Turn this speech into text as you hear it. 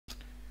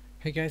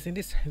Hey guys, in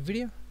this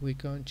video we're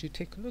going to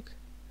take a look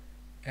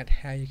at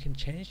how you can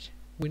change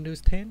Windows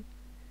 10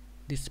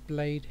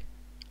 displayed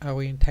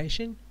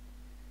orientation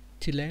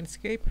to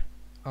landscape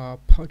or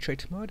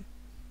portrait mode.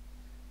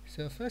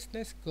 So first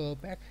let's go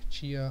back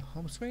to your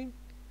home screen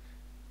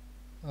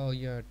or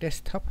your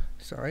desktop,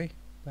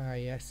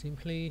 by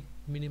simply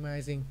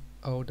minimizing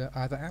all the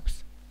other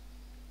apps,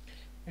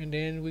 and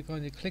then we're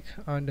going to click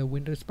on the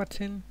Windows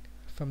button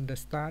from the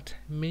start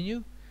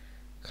menu.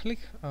 Click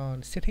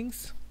on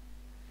settings.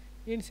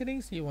 In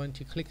settings you want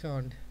to click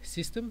on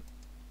system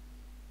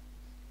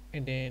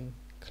and then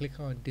click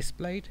on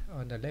displayed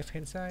on the left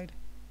hand side.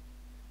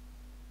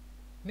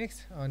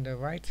 Next, on the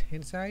right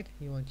hand side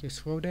you want to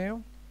scroll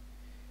down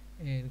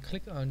and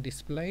click on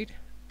displayed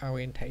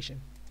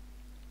orientation,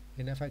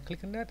 and if I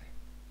click on that,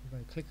 if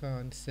I click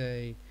on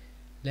say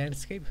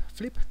landscape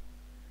flip,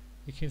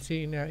 you can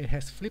see now it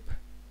has flipped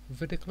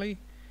vertically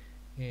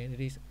and it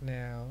is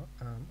now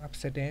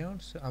upside down.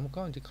 So I'm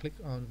going to click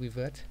on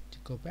revert to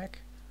go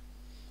back,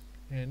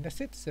 and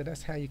that's it. So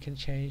that's how you can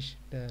change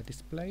the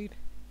displayed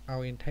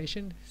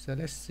orientation. So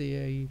let's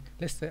say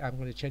I'm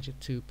going to change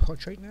it to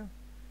portrait now.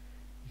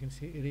 You can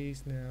see it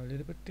is now a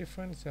little bit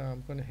different, so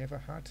I'm going to have a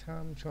hard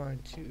time trying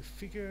to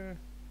figure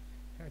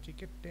how to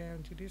get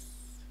down to this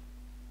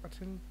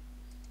button.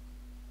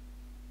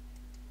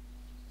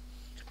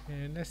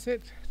 And that's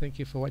it. Thank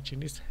you for watching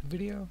this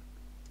video.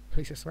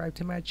 Please subscribe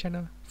to my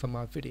channel for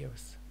more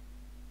videos.